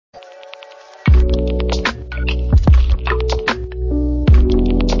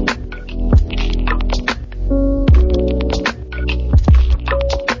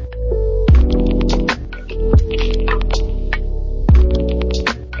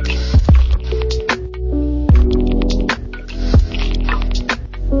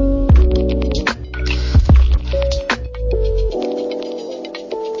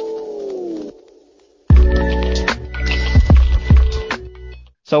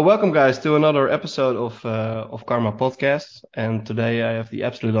Welcome guys to another episode of Karma Podcast. And today I have the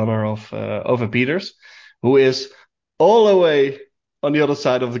absolute honor of Ove Peters, who is all the way on the other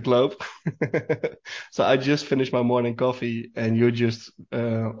side of the globe. So I just finished my morning coffee, and you just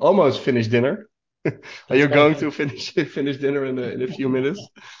almost finished dinner. Are you That's going right. to finish dinner in a few minutes?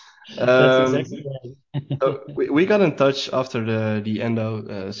 That's Um, exactly so right. we got in touch after the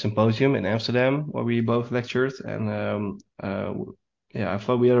Endo symposium in Amsterdam, where we both lectured, and yeah, I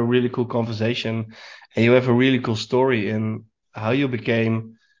thought we had a really cool conversation, and you have a really cool story in how you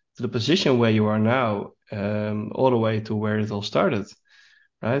became to the position where you are now, all the way to where it all started,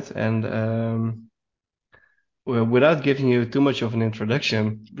 right? And well, without giving you too much of an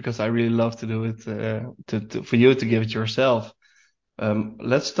introduction, because I really love to do it, for you to give it yourself.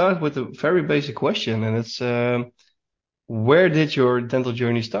 Let's start with a very basic question, and it's where did your dental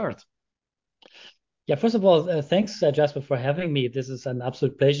journey start? Yeah, first of all, thanks, Jasper, for having me. This is an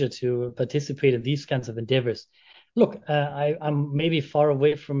absolute pleasure to participate in these kinds of endeavors. Look, I'm maybe far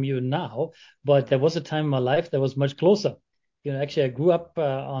away from you now, but there was a time in my life that was much closer. Actually, I grew up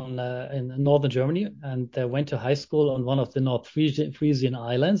in northern Germany and went to high school on one of the Frisian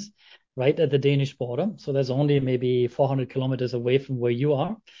islands, right at the Danish border. So that's only maybe 400 kilometers away from where you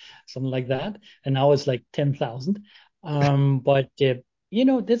are, something like that. And now it's like 10,000. But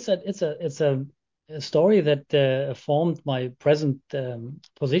it's a story that formed my present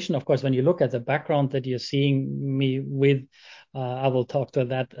position. Of course, when you look at the background that you're seeing me with, I will talk to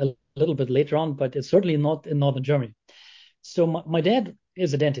that a little bit later on, but it's certainly not in northern Germany. So my dad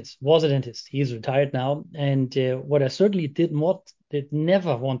is a dentist, was a dentist. He's retired now, and what I certainly did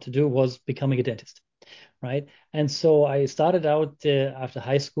never want to do was becoming a dentist, right? And so I started out after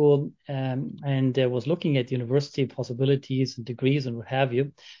high school and was looking at university possibilities and degrees and what have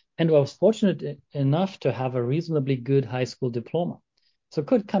you. And I was fortunate enough to have a reasonably good high school diploma. So I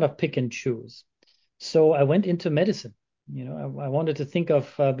could kind of pick and choose. So I went into medicine. I wanted to think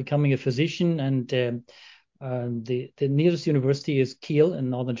of becoming a physician, and the nearest university is Kiel in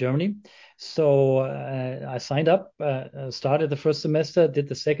northern Germany. So I signed up, started the first semester, did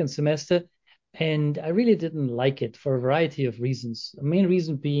the second semester, and I really didn't like it for a variety of reasons. The main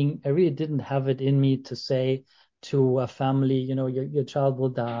reason being I really didn't have it in me to say to a family, your child will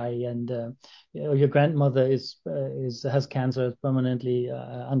die, and your grandmother is has cancer, is permanently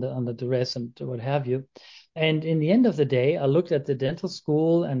under duress, and what have you. And in the end of the day, I looked at the dental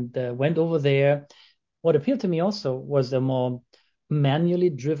school and went over there. What appealed to me also was a more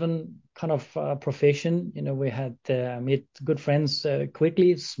manually driven kind of profession. We had made good friends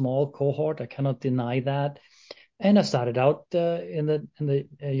quickly, small cohort. I cannot deny that. And I started out in the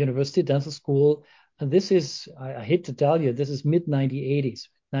university dental school. And this is, I hate to tell you, this is mid 1980s,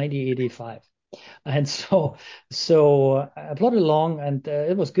 1985. And so I plodded along, and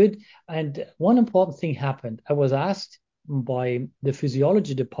it was good. And one important thing happened. I was asked by the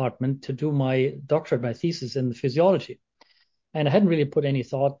physiology department to do my doctorate, my thesis in physiology. And I hadn't really put any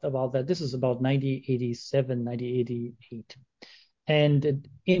thought about that. This is about 1987, 1988. And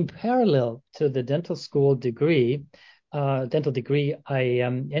in parallel to the dental degree, I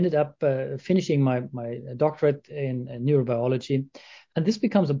ended up finishing my doctorate in neurobiology. And this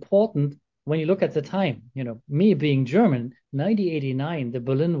becomes important when you look at the time. Me being German, 1989, the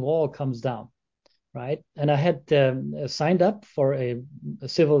Berlin Wall comes down, right? And I had signed up for a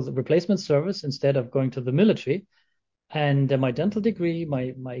civil replacement service instead of going to the military. And my dental degree,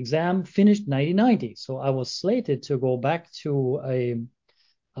 my exam finished 1990. So I was slated to go back to a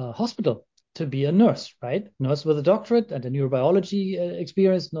hospital to be a nurse, right? Nurse with a doctorate and a neurobiology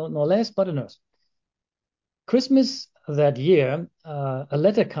experience, no less, but a nurse. Christmas that year, a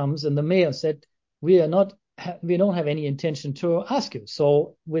letter comes in the mail and said, we don't have any intention to ask you.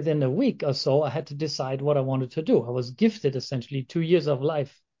 So within a week or so, I had to decide what I wanted to do. I was gifted essentially 2 years of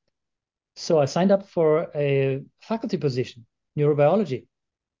life. So I signed up for a faculty position, neurobiology.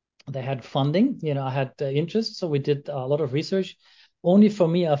 They had funding, I had interest. So we did a lot of research, only for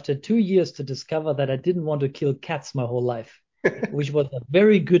me after 2 years to discover that I didn't want to kill cats my whole life, which was a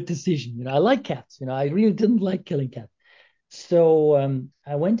very good decision. I like cats. I really didn't like killing cats. So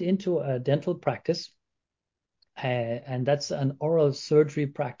I went into a dental practice, and that's an oral surgery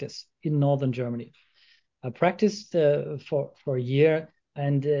practice in northern Germany. I practiced for a year,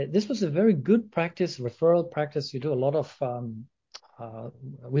 and this was a very good practice, referral practice. You do a lot of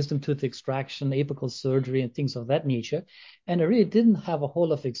wisdom tooth extraction, apical surgery, and things of that nature. And I really didn't have a whole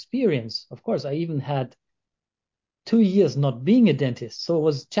lot of experience. Of course, I even had 2 years not being a dentist, so it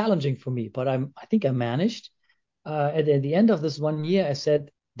was challenging for me. But I think I managed. At the end of this 1 year, I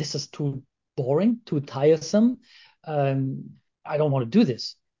said, "This is too boring, too tiresome. I don't want to do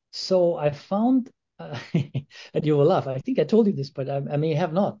this." So I found, and you will laugh. I think I told you this, but I may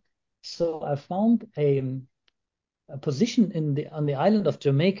have not. So I found a position on the island of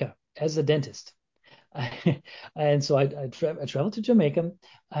Jamaica as a dentist. And so I traveled to Jamaica,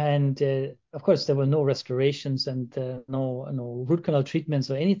 and of course there were no restorations and no root canal treatments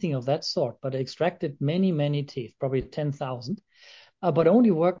or anything of that sort. But I extracted many teeth, probably 10,000. But I only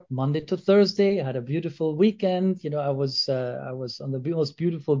worked Monday to Thursday. I had a beautiful weekend. I was on the most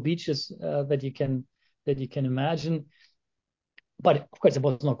beautiful beaches that you can imagine. But of course, it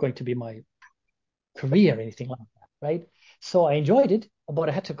was not going to be my career or anything like that, right? So I enjoyed it, but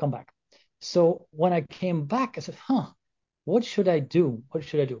I had to come back. So when I came back, I said, what should I do? What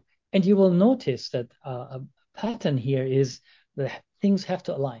should I do? And you will notice that a pattern here is that things have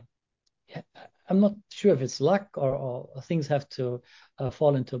to align. I'm not sure if it's luck or things have to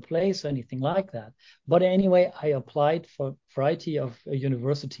fall into place or anything like that. But anyway, I applied for a variety of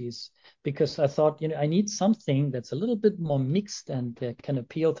universities because I thought, I need something that's a little bit more mixed and can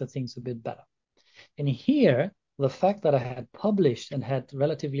appeal to things a bit better. And here, the fact that I had published and had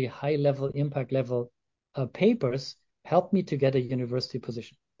relatively high level, impact level papers helped me to get a university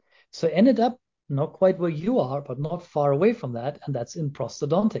position. So I ended up not quite where you are, but not far away from that, and that's in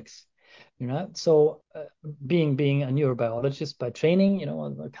prosthodontics. So being a neurobiologist by training,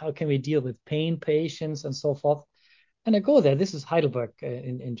 like how can we deal with pain patients and so forth? And I go there. This is Heidelberg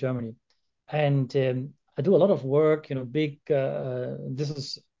in Germany, and I do a lot of work. Big. This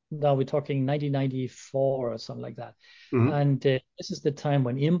is now we're talking 1994 or something like that. Hmm. And this is the time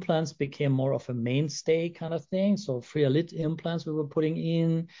when implants became more of a mainstay kind of thing. So Freelite implants we were putting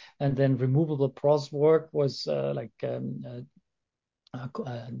in, and then removable pros work was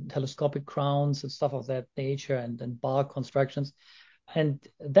telescopic crowns and stuff of that nature, and then bar constructions. And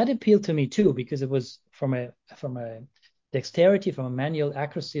that appealed to me too because it was from a dexterity, from a manual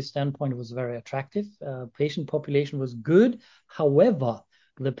accuracy standpoint, it was very attractive. Patient population was good. However,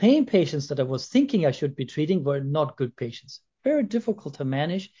 the pain patients that I was thinking I should be treating were not good patients. Very difficult to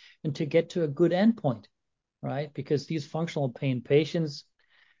manage and to get to a good endpoint, right? Because these functional pain patients,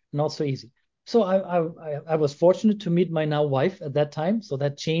 not so easy. So I was fortunate to meet my now wife at that time. So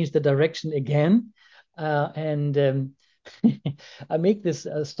that changed the direction again. And I make this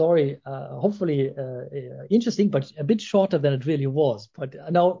story hopefully interesting, but a bit shorter than it really was. But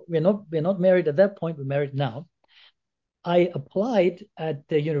now we're not married at that point. We're married now. I applied at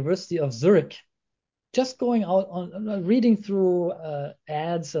the University of Zurich, just going out on reading through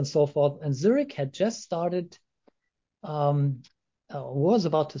ads and so forth. And Zurich had just started, was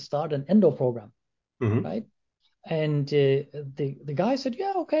about to start an endo program, Hmm. right? And the guy said,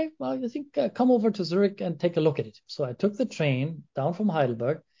 "Yeah, okay. Well, I think come over to Zurich and take a look at it." So I took the train down from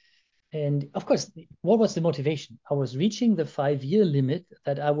Heidelberg, and of course, what was the motivation? I was reaching the 5 year limit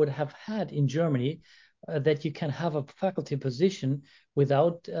that I would have had in Germany, that you can have a faculty position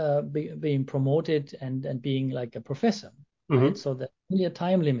without being promoted and being like a professor, right? Hmm. So that's only a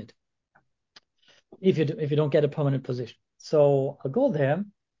time limit if you don't get a permanent position. So I'll go there,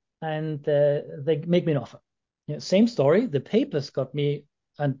 and they make me an offer. Same story. The papers got me,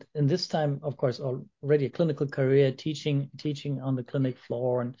 and this time, of course, already a clinical career, teaching on the clinic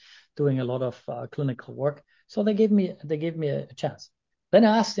floor and doing a lot of clinical work. So they gave me a chance. Then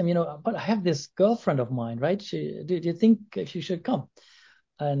I asked him, but I have this girlfriend of mine, right? Do you think she should come?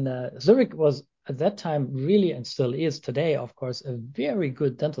 And Zurich was at that time really, and still is today, of course, a very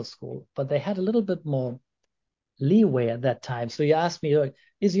good dental school, but they had a little bit more leeway at that time. So he asked me,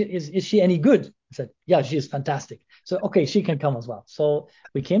 is she any good? I said, yeah, she is fantastic. So, okay, she can come as well. So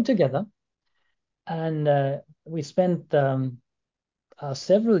we came together, and we spent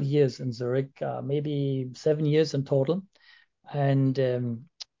several years in Zurich, maybe 7 years in total, and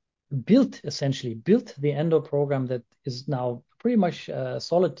built the endo program that is now pretty much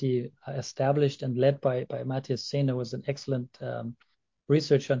solidly established and led by Matthias Zehner, who was an excellent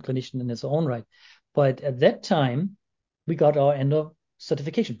researcher and clinician in his own right. But at that time, we got our endo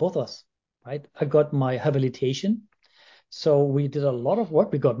certification, both of us, right? I got my habilitation. So we did a lot of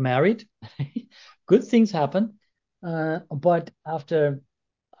work. We got married. Good things happened. But after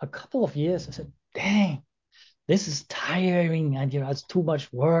a couple of years, I said, dang, this is tiring, and it's too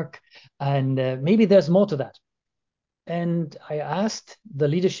much work, and maybe there's more to that. And I asked the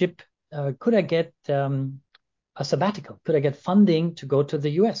leadership, could I get a sabbatical? Could I get funding to go to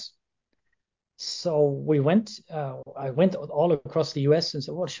the US? So I went all across the US and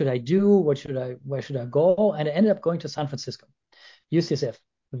said, what should I do? Where should I go? And I ended up going to San Francisco, UCSF,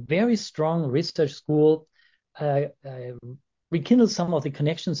 a very strong research school. Rekindled some of the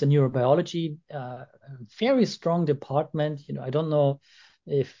connections in neurobiology, very strong department. I don't know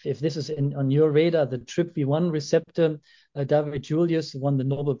if this is on your radar, the TRPV1 receptor, David Julius won the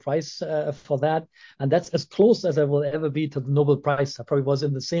Nobel Prize for that. And that's as close as I will ever be to the Nobel Prize. I probably was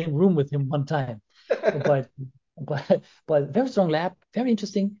in the same room with him one time. but, but very strong lab, very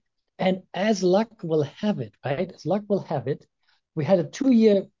interesting. And as luck will have it, right? As luck will have it, we had a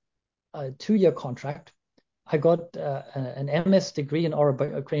two-year contract. I got an MS degree in oral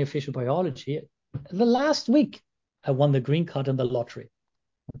craniofacial biology. The last week, I won the green card in the lottery.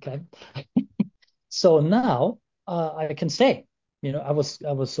 Okay, so now I can stay. I was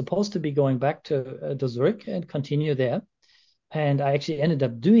supposed to be going back to Zurich and continue there, and I actually ended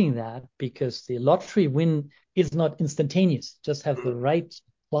up doing that because the lottery win is not instantaneous. Just have the right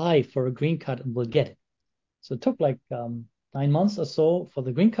apply for a green card and we'll get it. So it took like 9 months or so for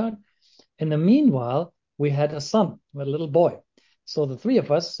the green card. In the meanwhile, we had a son, we had a little boy. So the three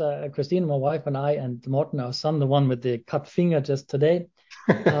of us, Christine, my wife, and I, and Morten, our son, the one with the cut finger just today,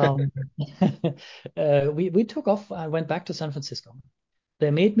 we took off. I went back to San Francisco.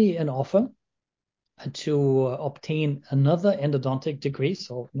 They made me an offer to obtain another endodontic degree.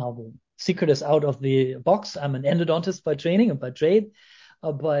 So now the secret is out of the box. I'm an endodontist by training and by trade.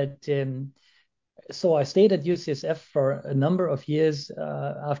 So I stayed at UCSF for a number of years,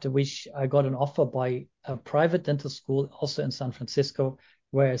 after which I got an offer by a private dental school, also in San Francisco,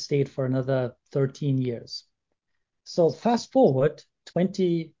 where I stayed for another 13 years. So fast forward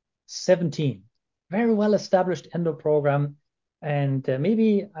 2017, very well established endo program, and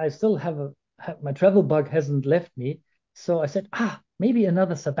maybe I still have my travel bug hasn't left me. So I said, maybe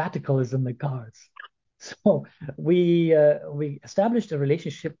another sabbatical is in the cards. So we established a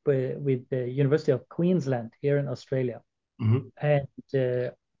relationship with the University of Queensland here in Australia, and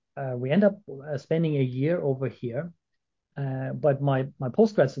we end up spending a year over here. But my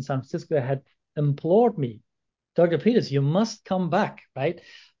postgrads in San Francisco had implored me, Dr. Peters, you must come back, right,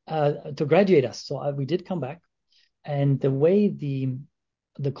 to graduate us. So we did come back, and the way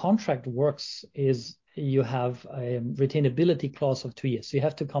the contract works is you have a retainability clause of 2 years. So you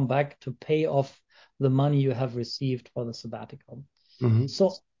have to come back to pay off the money you have received for the sabbatical.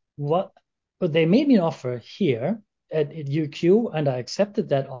 So but they made me an offer here at UQ, and I accepted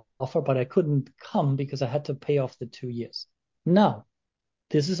that offer, but I couldn't come because I had to pay off the 2 years. Now,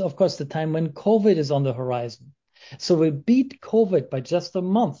 this is, of course, the time when COVID is on the horizon. So we beat COVID by just a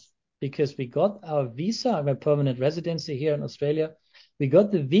month because we got our visa, our permanent residency here in Australia. We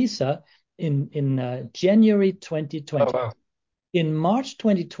got the visa in January 2020. Oh, wow. In March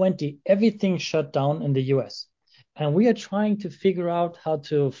 2020, everything shut down in the US. And we are trying to figure out how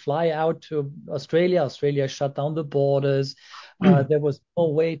to fly out to Australia. Australia shut down the borders. There was no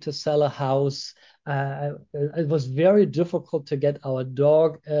way to sell a house. It was very difficult to get our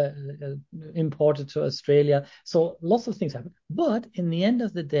dog imported to Australia. So lots of things happened. But in the end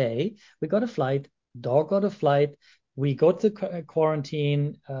of the day, we got a flight, dog got a flight. We go to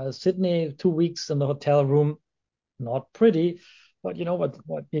quarantine, Sydney, 2 weeks in the hotel room. Not pretty, but you know what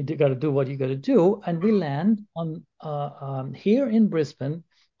you got to do what you got to do. And we land on here in Brisbane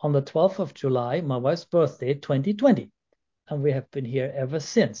on the 12th of July, my wife's birthday, 2020. And we have been here ever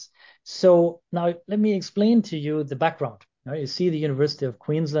since. So now let me explain to you the background. Now, you see the University of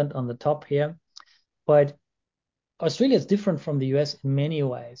Queensland on the top here, but Australia is different from the US in many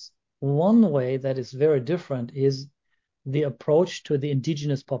ways. One way that is very different is the approach to the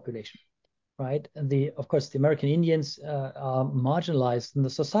indigenous population. Right? And of course, the American Indians are marginalized in the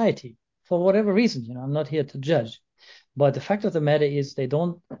society for whatever reason. I'm not here to judge, but the fact of the matter is they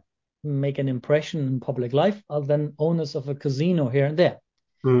don't make an impression in public life other than owners of a casino here and there.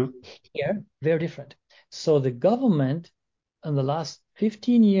 Here, very different. So the government in the last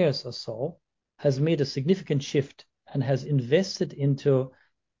 15 years or so has made a significant shift and has invested into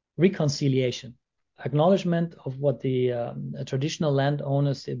reconciliation, acknowledgement of what the traditional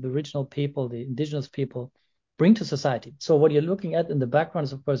landowners, the Aboriginal people, the indigenous people bring to society. So what you're looking at in the background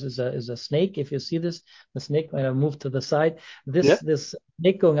is, of course, is a snake. If you see this, the snake, when I move to the side, this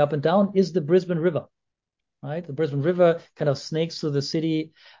snake going up and down is the Brisbane River, right? The Brisbane River kind of snakes through the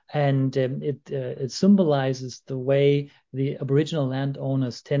city, and it symbolizes the way the Aboriginal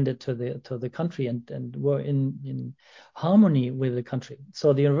landowners tended to the country and were in harmony with the country.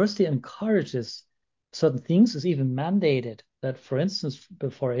 So the university encourages certain things. Is even mandated that, for instance,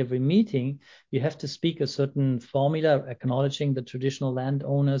 before every meeting, you have to speak a certain formula acknowledging the traditional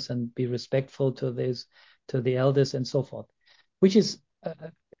landowners and be respectful to the elders and so forth, which is a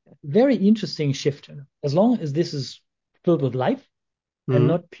very interesting shift. As long as this is filled with life and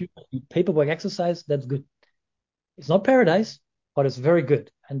not pure paperwork exercise, that's good. It's not paradise, but it's very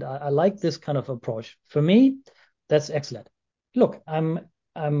good. And I like this kind of approach. For me, that's excellent. Look, I'm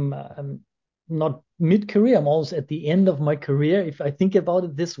I'm not mid-career. I'm almost at the end of my career, if I think about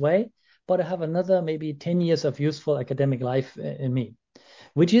it this way. But I have another maybe 10 years of useful academic life in me,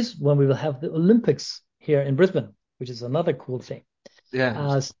 which is when we will have the Olympics here in Brisbane, which is another cool thing.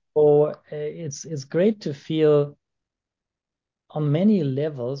 Yeah. It's great to feel on many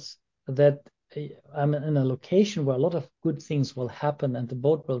levels that I'm in a location where a lot of good things will happen and the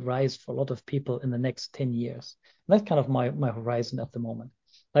boat will rise for a lot of people in the next 10 years. And that's kind of my horizon at the moment.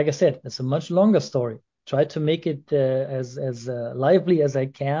 Like I said, it's a much longer story. Try to make it as lively as I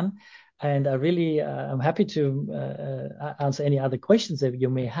can. And I really, I'm happy to answer any other questions that you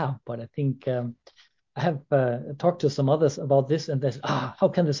may have. But I think I have talked to some others about this, and there's, how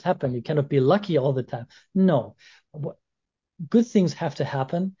can this happen? You cannot be lucky all the time. No, good things have to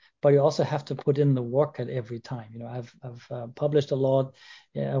happen, but you also have to put in the work at every time. I've published a lot.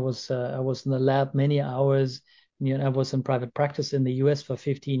 Yeah, I was in the lab many hours. I was in private practice in the US for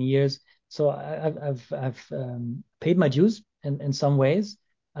 15 years. So I've paid my dues in some ways,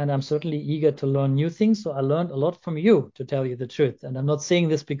 and I'm certainly eager to learn new things. So I learned a lot from you, to tell you the truth. And I'm not saying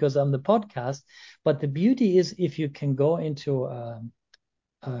this because I'm the podcast, but the beauty is if you can go into a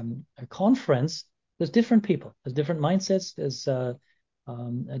conference, there's different people, there's different mindsets, there's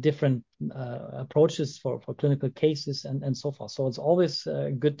different approaches for clinical cases and so forth. So it's always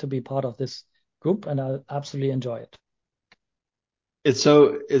good to be part of this group, and I absolutely enjoy it. It's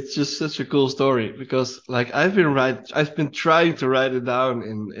just such a cool story because like I've been trying to write it down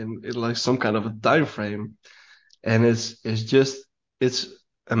in like some kind of a time frame, and it's just it's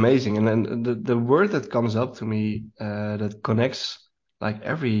amazing. And then the word that comes up to me that connects like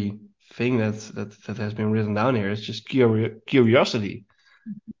everything that has been written down here is just curiosity,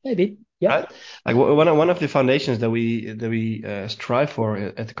 Maybe, yeah. right? Like one of the foundations that we strive for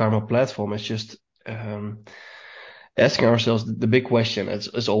at the Karma platform is just asking ourselves the big question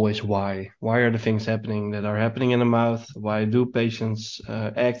is always why. Why are the things happening that are happening in the mouth? Why do patients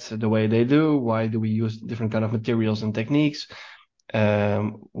act the way they do? Why do we use different kind of materials and techniques?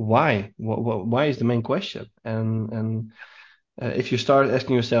 Why? Why is the main question? And if you start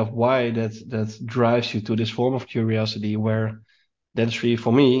asking yourself why, that drives you to this form of curiosity where dentistry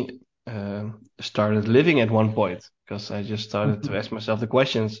for me started living at one point because I just started to Mhm. ask myself the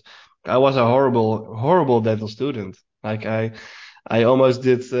questions. I was a horrible dental student. Like I almost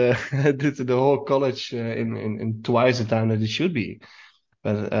did did the whole college in twice the time that it should be.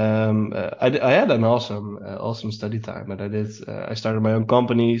 But I had an awesome study time. But I started my own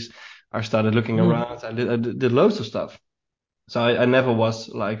companies. I started looking Mm. around. I did loads of stuff. So I never was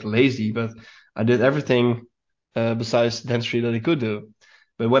like lazy, but I did everything besides dentistry that I could do.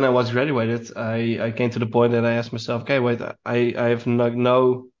 But when I was graduated, I came to the point that I asked myself, okay, wait, I have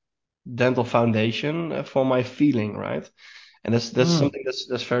no dental foundation for my feeling, right? And that's Mm. something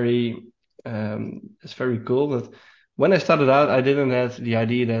that's very cool. That when I started out, I didn't have the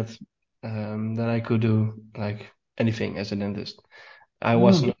idea that I could do like anything as a dentist. I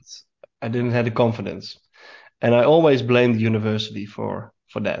was Mm. not, I didn't have the confidence. And I always blamed the university for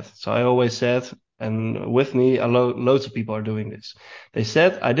that. So I always said, and with me, loads of people are doing this. They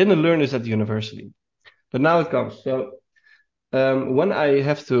said I didn't learn this at the university, but now it comes. So when I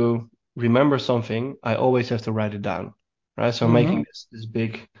have to remember something, I always have to write it down, right? So I'm Mhm. making this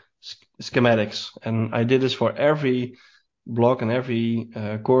big schematics, and I did this for every block and every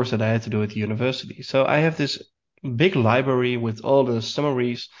course that I had to do at the university. So I have this big library with all the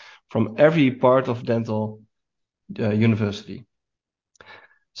summaries from every part of dental university.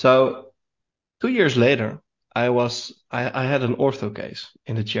 So 2 years later, I had an ortho case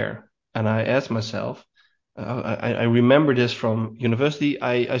in the chair, and I asked myself, I remember this from university.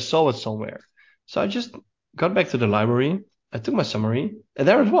 I saw it somewhere, so I just got back to the library. I took my summary, and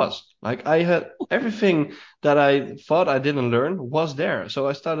there it was. Like I had everything that I thought I didn't learn was there. So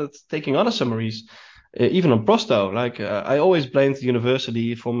I started taking other summaries, even on prosto. Like I always blamed the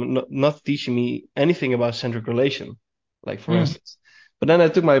university for not teaching me anything about centric relation, like for Mm. instance. But then I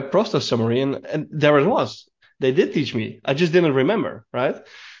took my Prosto summary and there it was. They did teach me. I just didn't remember, right?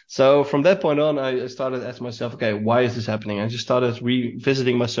 So from that point on, I started asking myself, okay, why is this happening? I just started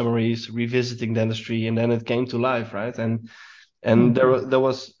revisiting my summaries, revisiting dentistry, and then it came to life, right? And Mm. there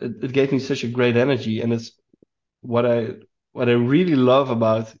was it gave me such a great energy, and it's what I what I really love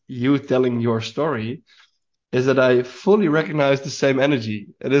about you telling your story is that I fully recognize the same energy.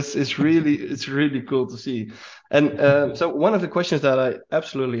 And it's really cool to see. And so one of the questions that I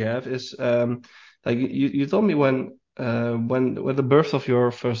absolutely have is like you told me when the birth of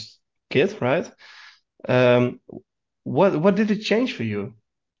your first kid, right? Um, what did it change for you?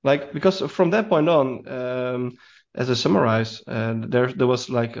 Like because from that point on, as a summarize, there was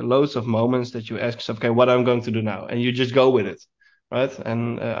like loads of moments that you ask yourself, okay, what I'm going to do now, and you just go with it, right?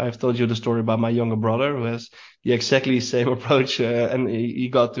 And I've told you the story about my younger brother who has the exactly same approach, and he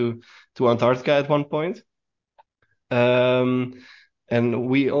got to Antarctica at one point. Um, and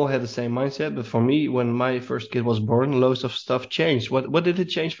we all had the same mindset, but for me, when my first kid was born, loads of stuff changed. What did it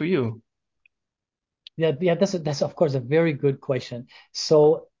change for you? Yeah, that's of course a very good question.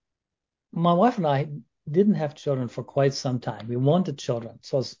 So my wife and I didn't have children for quite some time. We wanted children.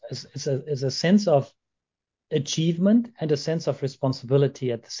 So it's a sense of achievement and a sense of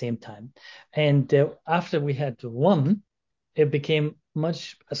responsibility at the same time. And after we had one, it became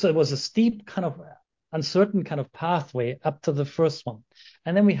much, so it was a steep kind of uncertain kind of pathway up to the first one.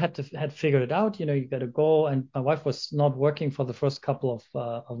 And then we had figured it out. You got to go. And my wife was not working for the first couple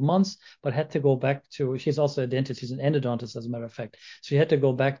of months, but had to go back to. She's also a dentist. She's an endodontist, as a matter of fact. She had to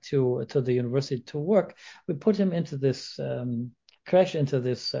go back to the university to work. We put him into this crash into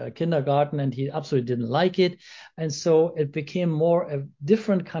this kindergarten, and he absolutely didn't like it. And so it became more a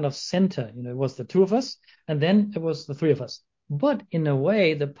different kind of center. It was the two of us, and then it was the three of us. But in a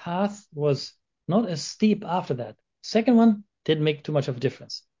way, the path was not as steep after that. Second one didn't make too much of a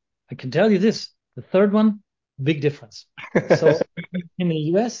difference. I can tell you this: the third one, big difference. So in the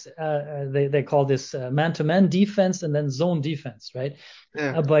US, they call this man-to-man defense and then zone defense, right?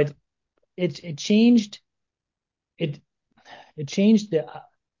 Yeah. But it changed it it changed the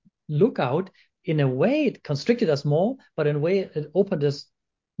lookout. In a way, it constricted us more, but in a way, it opened us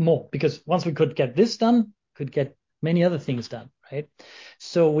more because once we could get this done, could get many other things done, right?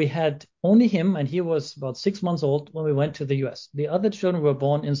 So we had only him, and he was about 6 months old when we went to the US. The other children were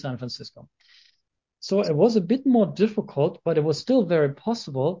born in San Francisco. So it was a bit more difficult, but it was still very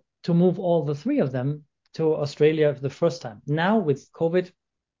possible to move all the three of them to Australia for the first time. Now with COVID,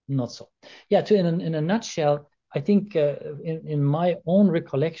 not so. Yeah, in a nutshell, I think in my own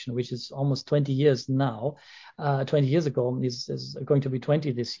recollection, which is almost 20 years now, 20 years ago is going to be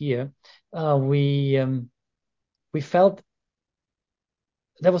 20 this year, we felt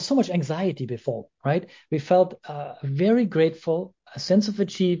there was so much anxiety before, right? We felt very grateful, a sense of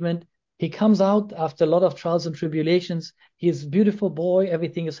achievement. He comes out after a lot of trials and tribulations. He's a beautiful boy.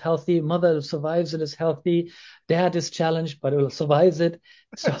 Everything is healthy. Mother survives and is healthy. Dad is challenged, but will survives it.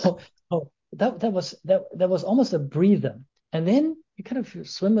 So, so that was almost a breather. And then you kind of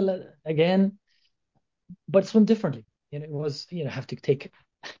swim again, but swim differently. It was, have to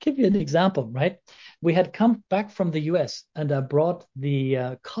give you an example, right? We had come back from the US and I brought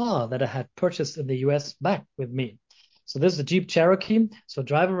the car that I had purchased in the US back with me. So this is a Jeep Cherokee. So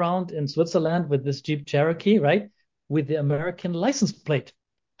drive around in Switzerland with this Jeep Cherokee, right? With the American license plate.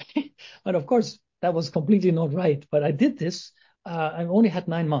 And of course, that was completely not right. But I did this. I only had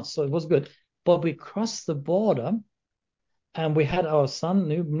 9 months, so it was good. But we crossed the border and we had our son,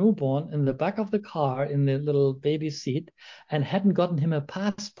 newborn, in the back of the car in the little baby seat and hadn't gotten him a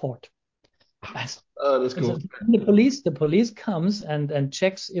passport. Oh, that's And so cool. the police comes and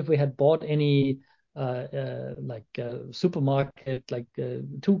checks if we had bought any supermarket,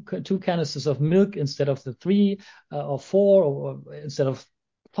 two canisters of milk instead of the three or four, or instead of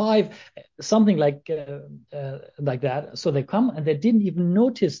five, something like that. So they come and they didn't even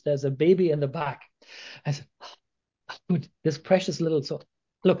notice there's a baby in the back. I said, good, this precious little. So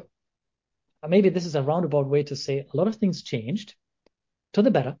look, maybe this is a roundabout way to say a lot of things changed to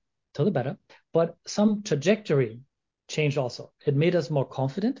the better, to the better, but some trajectory changed also. It made us more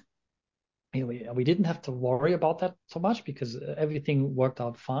confident. We didn't have to worry about that so much because everything worked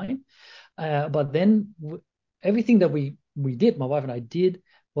out fine. But then everything that we did, my wife and I did,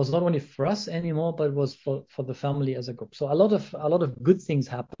 was not only for us anymore, but was for the family as a group. So a lot of good things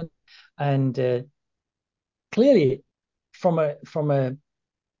happened, and clearly, from a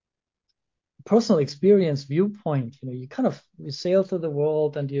personal experience viewpoint, you sail through the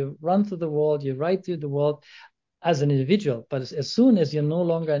world and you run through the world, you ride through the world as an individual. But as soon as you're no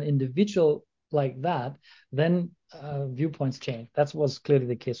longer an individual like that, then viewpoints change. That was clearly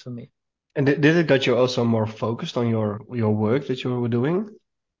the case for me. And did it got you also more focused on your work that you were doing?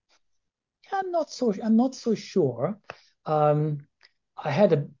 I'm not so sure. Um, I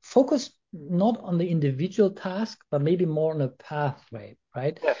had a focus not on the individual task, but maybe more on a pathway,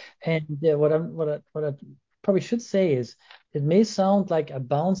 right? Yeah. And what I probably should say is, it may sound like a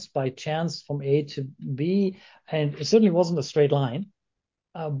bounce by chance from A to B, and it certainly wasn't a straight line.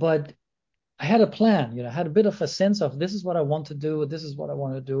 But I had a plan, I had a bit of a sense of this is what I want to do, this is what I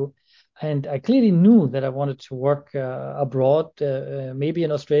want to do. And I clearly knew that I wanted to work abroad, maybe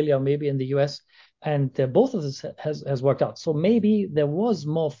in Australia or maybe in the US. And both of this has worked out. So maybe there was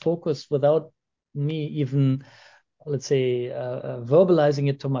more focus without me even let's say, verbalizing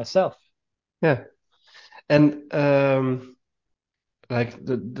it to myself. Yeah. And like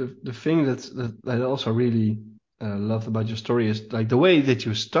the thing that I also really loved about your story is like the way that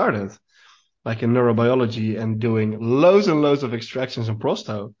you started, like in neurobiology and doing loads and loads of extractions in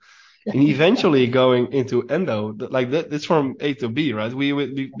prosto, and eventually going into endo. Like that, it's from A to B, right?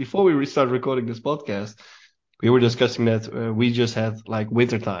 Before we started recording this podcast, we were discussing that we just had like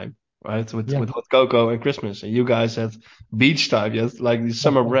winter time, right? Yeah. With hot cocoa and Christmas, and you guys had beach time, yes, like the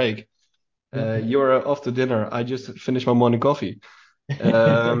summer break. You're off to dinner. I just finished my morning coffee.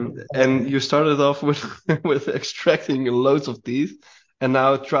 And you started off with with extracting loads of teeth, and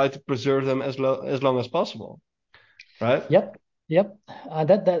now try to preserve them as long as possible, right? Yep. Yep.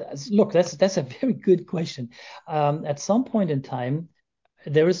 Look, that's a very good question. At some point in time,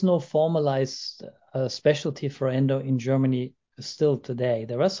 there is no formalized specialty for endo in Germany still today.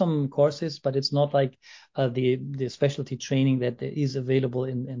 There are some courses, but it's not like the specialty training that is available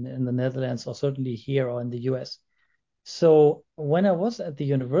in the Netherlands or certainly here or in the US. So when I was at the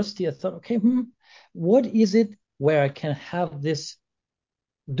university, I thought, okay, what is it where I can have this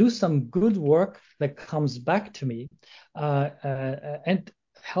do some good work that comes back to me and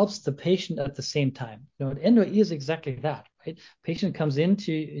helps the patient at the same time. Endo is exactly that, right? Patient comes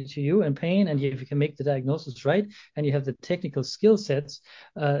into you in pain, and if you can make the diagnosis right, and you have the technical skill set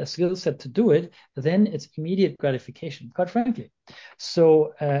to do it, then it's immediate gratification, quite frankly.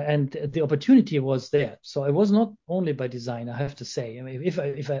 So, and the opportunity was there. So it was not only by design, I have to say. I mean,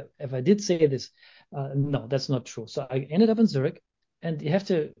 if I did say this, no, that's not true. So I ended up in Zurich. And you have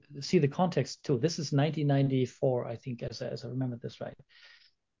to see the context too. This is 1994, I think, as I remember this right,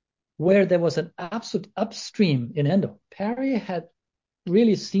 where there was an absolute upstream in endo. Perry had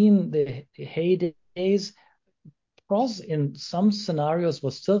really seen the heydays. Pros in some scenarios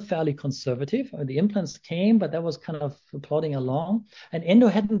was still fairly conservative. The implants came, but that was kind of plodding along. And endo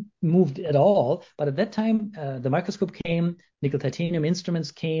hadn't moved at all. But at that time, the microscope came, nickel titanium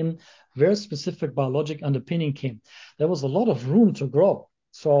instruments came, very specific biologic underpinning came. There was a lot of room to grow.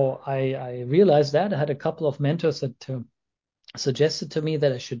 So I realized that. I had a couple of mentors that suggested to me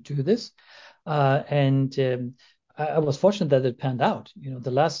that I should do this. And I was fortunate that it panned out.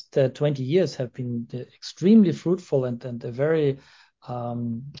 The last 20 years have been extremely fruitful and very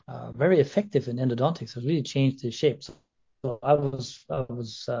effective in endodontics. Have really changed the shape. So I was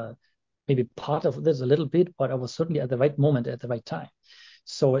maybe part of this a little bit, but I was certainly at the right moment at the right time.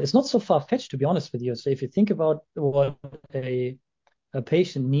 So it's not so far fetched, to be honest with you. So if you think about what a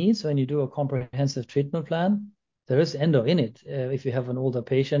patient needs when you do a comprehensive treatment plan, there is endo in it if you have an older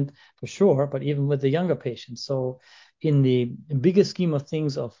patient, for sure, but even with the younger patients. So in the bigger scheme of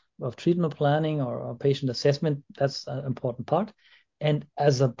things of treatment planning or patient assessment, that's an important part. And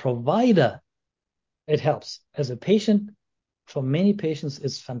as a provider, it helps. As a patient, for many patients,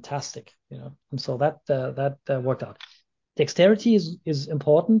 it's fantastic, and so that worked out. Dexterity is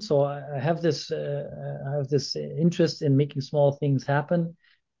important. So I have this interest in making small things happen.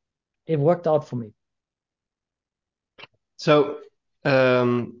 It worked out for me. So,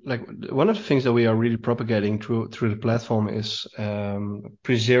 like one of the things that we are really propagating through the platform is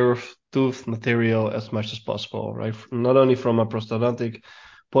preserve tooth material as much as possible, right? Not only from a prosthodontic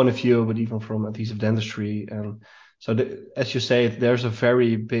point of view, but even from adhesive dentistry. And so, as you say, there's a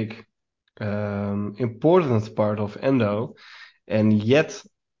very big important part of endo, and yet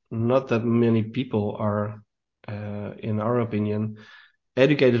not that many people are, in our opinion,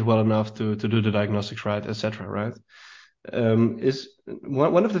 educated well enough to do the diagnostics right, etc. Right? Is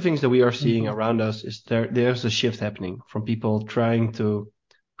one of the things that we are seeing Mm-hmm. around us is there's a shift happening from people trying to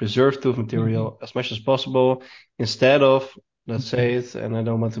preserve tooth Mm-hmm. material as much as possible instead of, let's Mm-hmm. say it, and I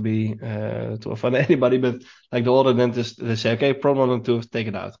don't want to be to offend anybody, but like the older dentists, they say, okay, problem on the tooth, take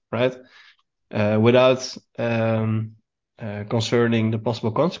it out, right? Without concerning the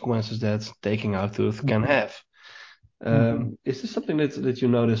possible consequences that taking out tooth can Mm-hmm. have. Mm-hmm. Is this something that you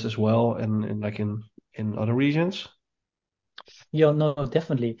notice as well, and like in other regions? Yeah, no,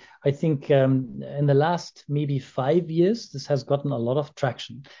 definitely. I think in the last maybe 5 years, this has gotten a lot of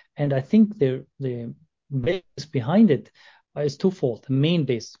traction, and I think the base behind it is twofold. The main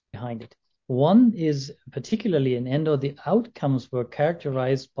base behind it. One is particularly in endo, the outcomes were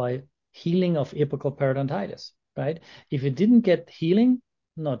characterized by healing of apical periodontitis. Right? If you didn't get healing,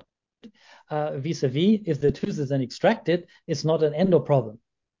 not vis-a-vis, if the tooth is then extracted, it's not an endo problem,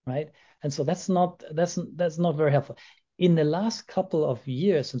 right? And so that's not very helpful. In the last couple of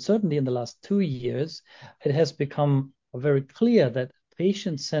years, and certainly in the last 2 years, it has become very clear that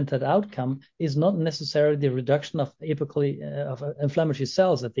patient-centered outcome is not necessarily the reduction of apical of inflammatory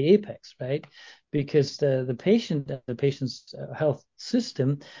cells at the apex, right? because the patient and the patient's health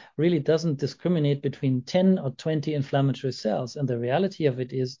system really doesn't discriminate between 10 or 20 inflammatory cells. And the reality of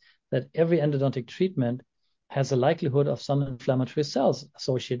it is that every endodontic treatment has a likelihood of some inflammatory cells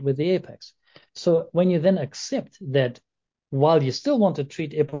associated with the apex. So when you then accept that while you still want to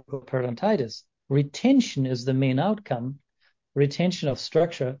treat apical periodontitis, retention is the main outcome, retention of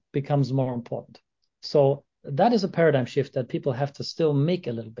structure becomes more important. So that is a paradigm shift that people have to still make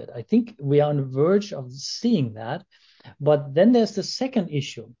a little bit. I think we are on the verge of seeing that. But then there's the second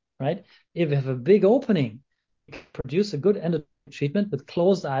issue, right? If you have a big opening, you can produce a good endodontic treatment with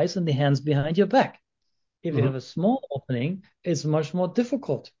closed eyes and the hands behind your back. If you have a small opening, it's much more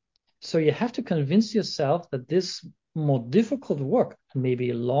difficult. So you have to convince yourself that this more difficult work, maybe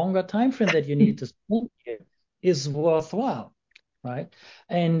a longer time frame that you need to spend here, is worthwhile, right?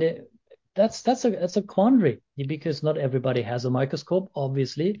 And that's a quandary, because not everybody has a microscope.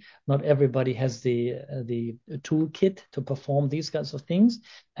 Obviously, not everybody has the toolkit to perform these kinds of things,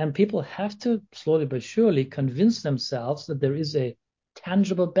 and people have to slowly but surely convince themselves that there is a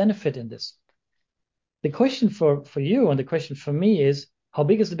tangible benefit in this. The question for you and the question for me is, how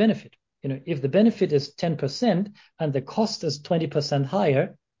big is the benefit? If the benefit is 10% and the cost is 20%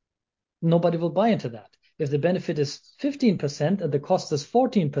 higher, nobody will buy into that. If the benefit is 15% and the cost is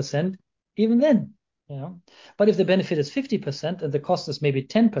 14%, even then, But if the benefit is 50% and the cost is maybe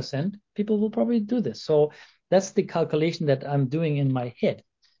 10%, people will probably do this. So that's the calculation that I'm doing in my head.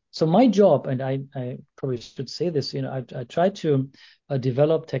 So my job, and I probably should say this, I try to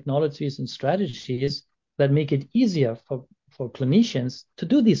develop technologies and strategies that make it easier for clinicians to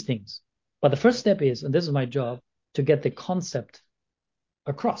do these things. But the first step is, and this is my job, to get the concept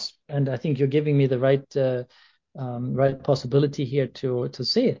across. And I think you're giving me the right possibility here to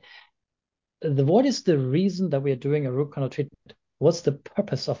say it. What is the reason that we are doing a root canal treatment? What's the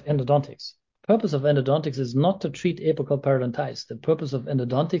purpose of endodontics? The purpose of endodontics is not to treat apical periodontitis. The purpose of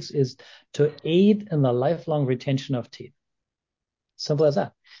endodontics is to aid in the lifelong retention of teeth. Simple as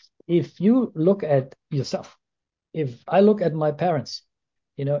that. If you look at yourself, if I look at my parents,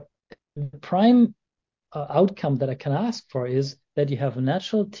 the prime outcome that I can ask for is that you have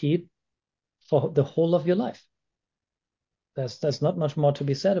natural teeth for the whole of your life. There's not much more to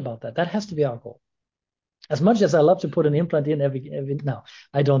be said about that. That has to be our goal. As much as I love to put an implant in every no,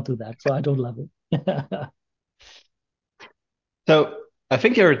 I don't do that. So I don't love it. So I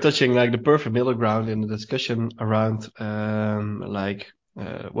think you're touching like the perfect middle ground in the discussion around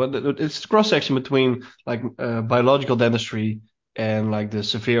it's the cross section between like biological dentistry and like the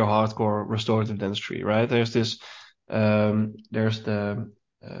severe hardcore restorative dentistry, right? There's the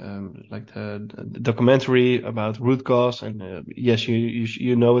documentary about root cause, and yes,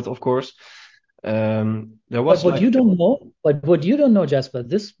 you know it, of course. There was what you don't know, Jasper,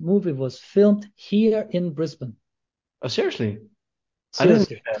 this movie was filmed here in Brisbane. Oh, seriously?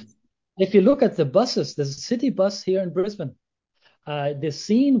 Seriously. If you look at the buses, there's a city bus here in Brisbane. The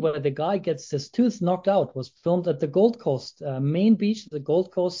scene where the guy gets his tooth knocked out was filmed at the Gold Coast, main beach, the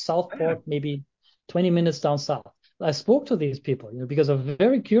Gold Coast, Southport, maybe 20 minutes down south. I spoke to these people, because I'm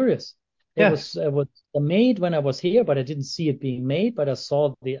very curious. It was made when I was here, but I didn't see it being made, but I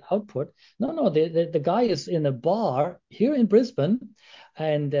saw the output. No, the guy is in a bar here in Brisbane,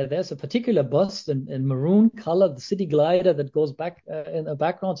 and there's a particular bus in maroon color, the City Glider that goes back in the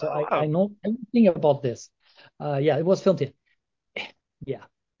background. So I know everything about this. It was filmed here. Yeah,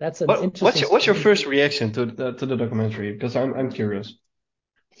 that's an interesting. What's your first reaction to the documentary? Because I'm curious.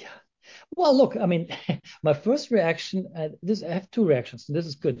 Yeah. Well, look, I mean, my first reaction, I have two reactions. This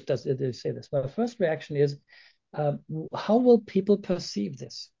is good. They say this. My first reaction is, how will people perceive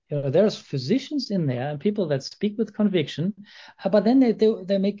this? There's physicians in there and people that speak with conviction, but then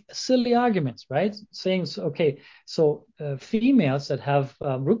they make silly arguments, right? Saying, okay, so females that have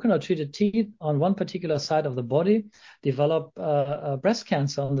root canal treated teeth on one particular side of the body develop breast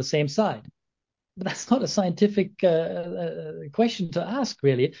cancer on the same side. But that's not a scientific question to ask,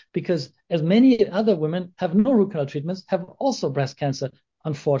 really, because as many other women have no root canal treatments, have also breast cancer,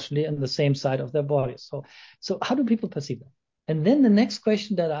 unfortunately, on the same side of their body. So how do people perceive that? And then the next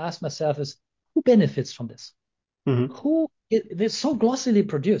question that I ask myself is, who benefits from this? Mm-hmm. They're so glossily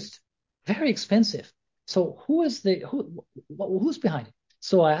produced, very expensive. So who's behind it?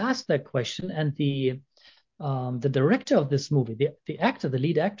 So I asked that question, and the director of this movie, the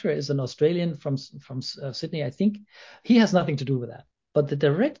lead actor, is an Australian from Sydney, I think. He has nothing to do with that. But the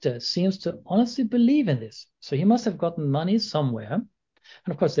director seems to honestly believe in this. So he must have gotten money somewhere. And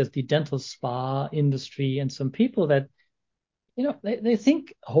of course, there's the dental spa industry and some people that, they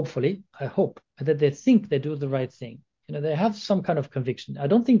think, hopefully, I hope, that they think they do the right thing. They have some kind of conviction. I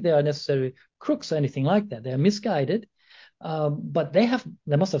don't think they are necessarily crooks or anything like that. They are misguided, but they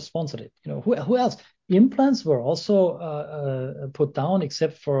must have sponsored it. Who else? Implants were also put down,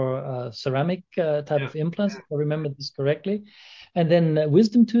 except for ceramic type of implants, if I remember this correctly. And then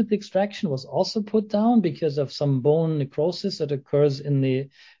wisdom tooth extraction was also put down because of some bone necrosis that occurs in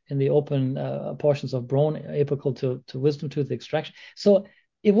the open portions of bone apical to wisdom tooth extraction. So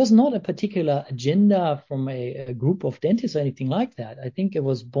it was not a particular agenda from a group of dentists or anything like that. I think it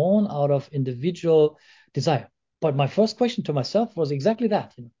was born out of individual desire. But my first question to myself was exactly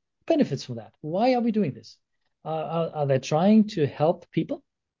that. Benefits from that. Why are we doing this? Are they trying to help people?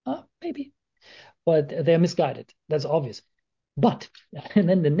 Maybe, but they're misguided. That's obvious. But and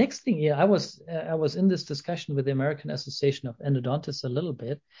then the next thing, I was in this discussion with the American Association of Endodontists a little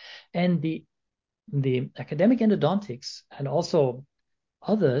bit, and the academic endodontics and also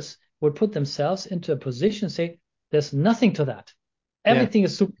others would put themselves into a position, say, there's nothing to that. Everything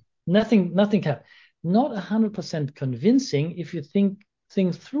is super, nothing can. Not 100% convincing if you think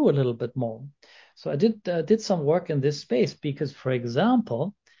things through a little bit more. So I did some work in this space because, for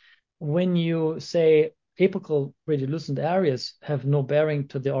example, when you say apical radiolucent areas have no bearing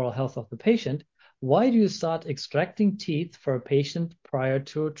to the oral health of the patient, why do you start extracting teeth for a patient prior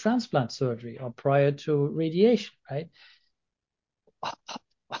to transplant surgery or prior to radiation, right?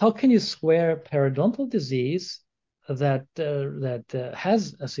 How can you square periodontal disease that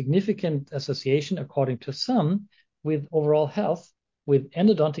has a significant association, according to some, with overall health, with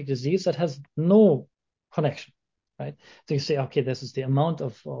endodontic disease that has no connection, right? So you say, okay, this is the amount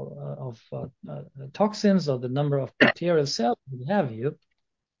of toxins or the number of bacterial cells we have you,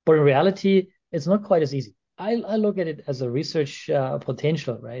 but in reality, it's not quite as easy. I look at it as a research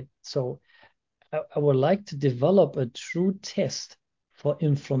potential, right? So I would like to develop a true test for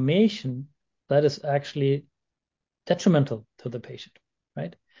inflammation that is actually detrimental to the patient,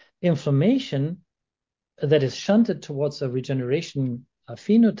 right? Inflammation that is shunted towards a regeneration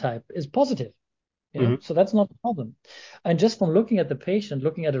phenotype is positive. So that's not a problem. And just from looking at the patient,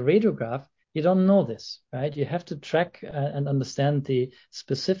 looking at a radiograph, you don't know this, right? You have to track and understand the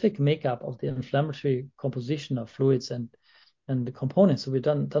specific makeup of the inflammatory composition of fluids and the components. So we've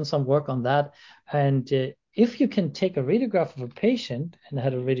done some work on that. And if you can take a radiograph of a patient and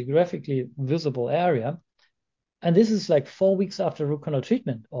had a radiographically visible area, and this is like 4 weeks after root canal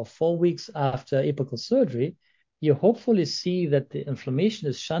treatment or 4 weeks after apical surgery, you hopefully see that the inflammation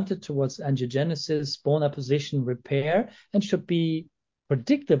is shunted towards angiogenesis, bone apposition, repair, and should be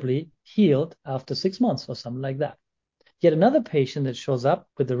predictably healed after 6 months or something like that. Yet another patient that shows up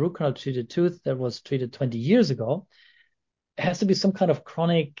with a root canal treated tooth that was treated 20 years ago has to be some kind of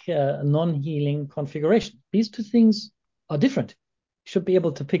chronic non-healing configuration. These two things are different. You should be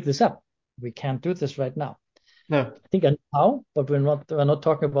able to pick this up. We can't do this right now. No. I think I know how, but we're not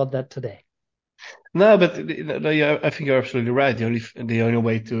talking about that today. No, but I think you're absolutely right. The only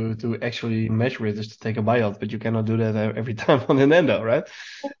way to actually measure it is to take a biopsy, but you cannot do that every time on an endo, right?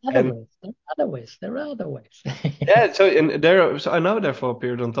 And There are other ways. yeah, so I know there for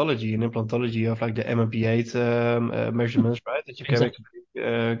periodontology and implantology you have like the MMP8 measurements, right? That you can Exactly.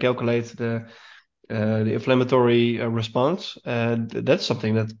 actually calculate the inflammatory response. That's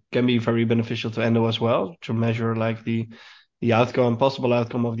something that can be very beneficial to endo as well, to measure like the possible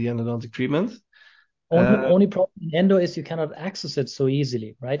outcome of the endodontic treatment. Only problem in endo is you cannot access it so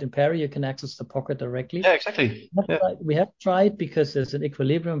easily, right? In peri, you can access the pocket directly. Yeah, exactly. Yeah. We have tried because there's an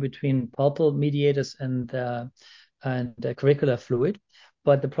equilibrium between pulpal mediators and curricular fluid.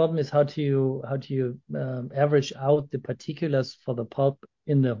 But the problem is how do you average out the particulars for the pulp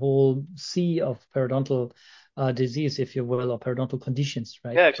in the whole sea of periodontal disease, if you will, or periodontal conditions,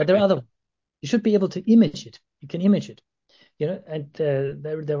 right? Yeah, But there exactly. are other. You should be able to image it. You can image it, and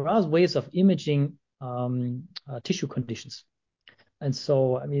there are ways of imaging tissue conditions. And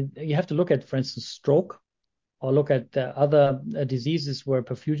so, I mean, you have to look at, for instance, stroke, or look at other diseases where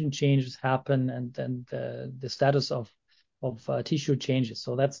perfusion changes happen and the status of tissue changes.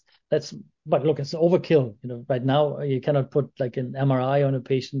 So but look, it's overkill. Right now you cannot put like an MRI on a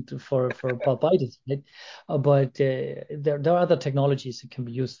patient for pulpitis, right? But there are other technologies that can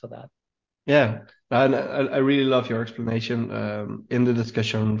be used for that. Yeah, and I really love your explanation in the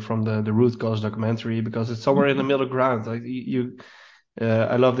discussion from the root cause documentary because it's somewhere in the middle ground. Like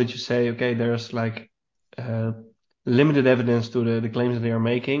I love that you say, okay, there's like uh, limited evidence to the claims that they are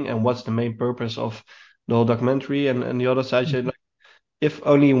making, and what's the main purpose of the whole documentary. And the other side said, like, if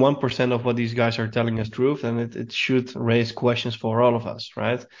only 1% of what these guys are telling is true, then it should raise questions for all of us,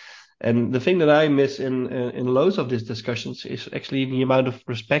 right? And the thing that I miss in loads of these discussions is actually the amount of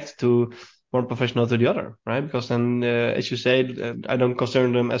respect to one professional to the other, right? Because then, as you say, I don't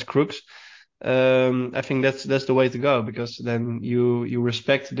consider them as crooks. I think that's the way to go, because then you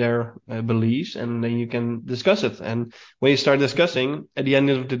respect their beliefs, and then you can discuss it. And when you start discussing, at the end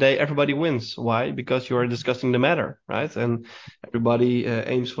of the day, everybody wins. Why? Because you are discussing the matter, right? And everybody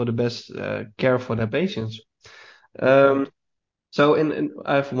aims for the best care for their patients. That's Um, right. so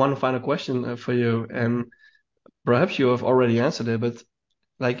I have one final question for you, and perhaps you have already answered it, but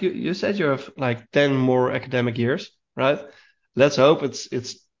like you said, you have like 10 more academic years, right? Let's hope it's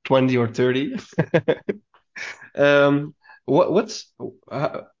 20 or 30. Um, what's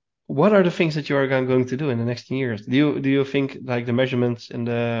what are the things that you are going to do in the next years? Do you think like the measurements and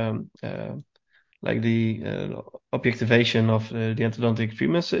the like the objectivation of the endodontic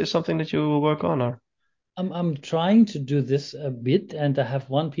treatments is something that you will work on, or? I'm trying to do this a bit, and I have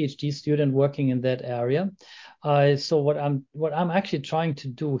one PhD student working in that area. So what I'm actually trying to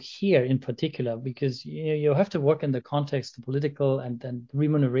do here in particular, because you have to work in the context, the political and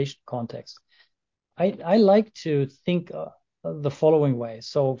remuneration context. I like to think the following way.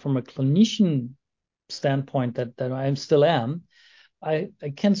 So from a clinician standpoint, that I still am, I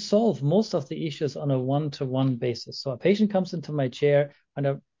can solve most of the issues on a one-to-one basis. So a patient comes into my chair,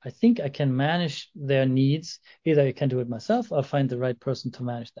 and I think I can manage their needs. Either I can do it myself or find the right person to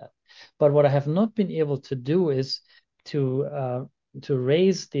manage that. But what I have not been able to do is to uh, to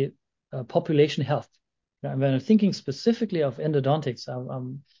raise the population health. Now, when I'm thinking specifically of endodontics,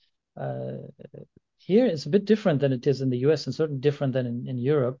 here it's a bit different than it is in the US, and certainly different than in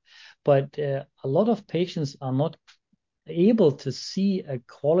Europe. But a lot of patients are not able to see a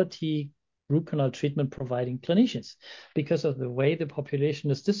quality root canal treatment providing clinicians because of the way the population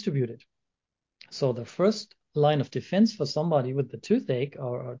is distributed. So the first line of defense for somebody with the toothache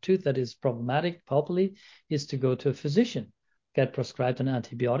or a tooth that is problematic pulpally is to go to a physician, get prescribed an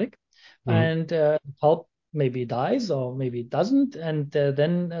antibiotic, Mhm. and pulp maybe dies or maybe doesn't, and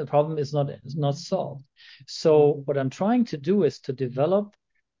then the problem is not solved. So what I'm trying to do is to develop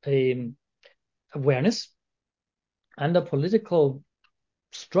a awareness and a political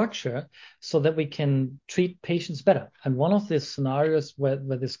structure so that we can treat patients better. And one of the scenarios where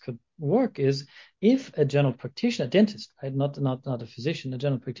this could work is if a general practitioner, dentist, right, not a physician, a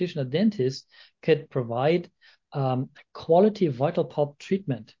general practitioner dentist could provide quality vital pulp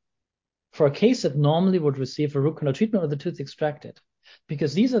treatment for a case that normally would receive a root canal treatment or the tooth extracted.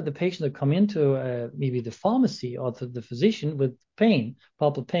 Because these are the patients that come into maybe the pharmacy or the physician with pain,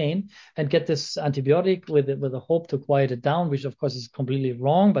 pulpal pain, and get this antibiotic with a hope to quiet it down, which of course is completely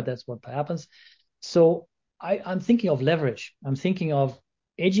wrong, but that's what happens. So I'm thinking of leverage. I'm thinking of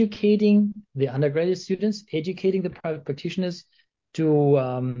educating the undergraduate students, educating the private practitioners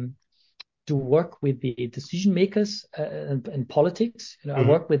to work with the decision makers in politics. I Mhm.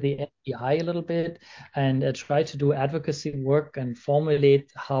 work with the NPI a little bit and try to do advocacy work and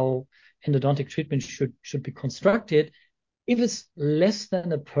formulate how endodontic treatment should be constructed. If it's less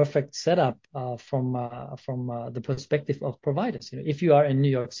than a perfect setup from the perspective of providers, if you are in New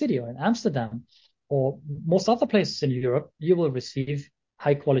York City or in Amsterdam or most other places in Europe, you will receive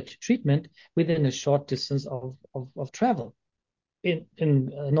high quality treatment within a short distance of travel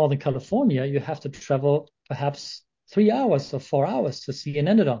in Northern California, you have to travel perhaps 3 hours or 4 hours to see an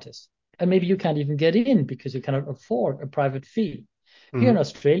endodontist. And maybe you can't even get in because you cannot afford a private fee. Here in Mhm.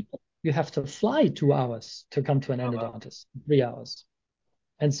 Australia, you have to fly 2 hours to come to an Oh, wow. endodontist, 3 hours.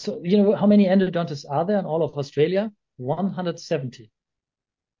 And so, how many endodontists are there in all of Australia? 170,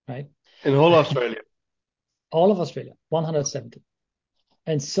 right? In whole Australia. All of Australia, 170.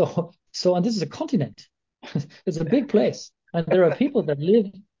 And and this is a continent. It's a big place. And there are people that live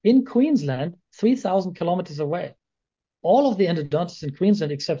in Queensland, 3,000 kilometers away. All of the endodontists in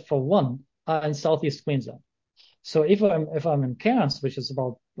Queensland, except for one, are in Southeast Queensland. So if I'm in Cairns, which is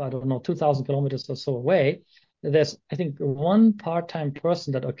about, I don't know, 2,000 kilometers or so away, there's, I think, one part-time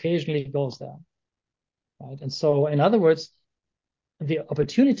person that occasionally goes there. Right. And so, in other words, the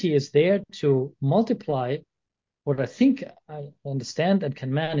opportunity is there to multiply what I think I understand and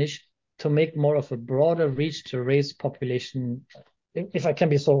can manage to make more of a broader reach to raise population. If I can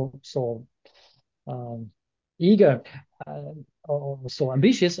be so um, eager uh, or so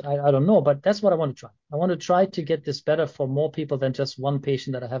ambitious, I don't know, but that's what I want to try. I want to try to get this better for more people than just one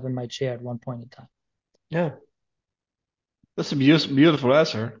patient that I have in my chair at one point in time. Yeah, that's a beautiful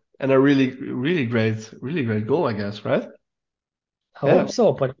answer, and a really great goal, I guess, right? I Yeah. hope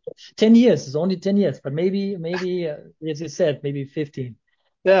so, but 10 years is only 10 years, but maybe, as you said, maybe 15.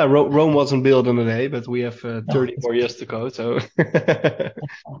 Yeah, Rome wasn't built in a day, but we have No, 30 more years to go. So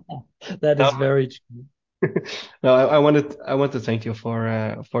that no, is very true. No, I want to thank you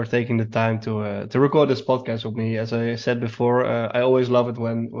for taking the time to record this podcast with me. As I said before, I always love it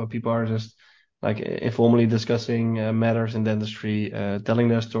when people are just like informally discussing matters in dentistry, telling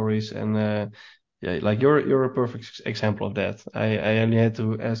their stories, and yeah, like you're a perfect example of that. I only had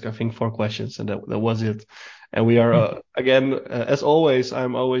to ask I think 4 questions, and that was it. And we are again, as always,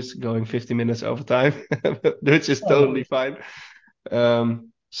 I'm always going 50 minutes over time, which is Oh, no. totally fine.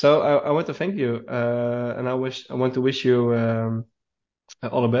 So I want to thank you, and I want to wish you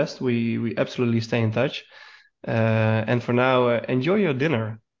all the best. We absolutely stay in touch. And for now, enjoy your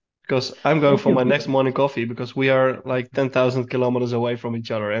dinner because I'm going Thank for my you. next morning coffee because we are like 10,000 kilometers away from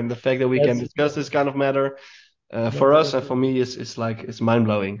each other. And the fact that we can That's discuss this kind of matter for that's us and for me is like it's mind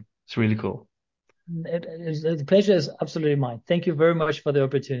blowing. It's really cool. the pleasure is absolutely mine. Thank you very much for the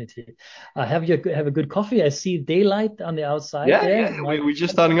opportunity. Have a good coffee. I see daylight on the outside Yeah, there. yeah, we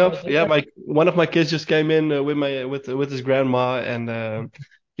just starting up. My Yeah, dinner. my one of my kids just came in with his grandma, and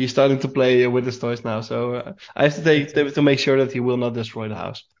he's starting to play with his toys now. So I have to That's to make sure that he will not destroy the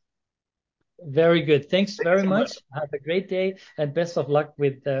house. very good. Thanks Thank you very so much. much. Have a great day and best of luck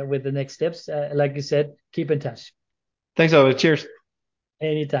with the next steps. Like you said, keep in touch Thanks, Ove. Cheers.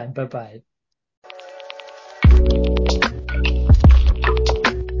 anytime. Bye bye.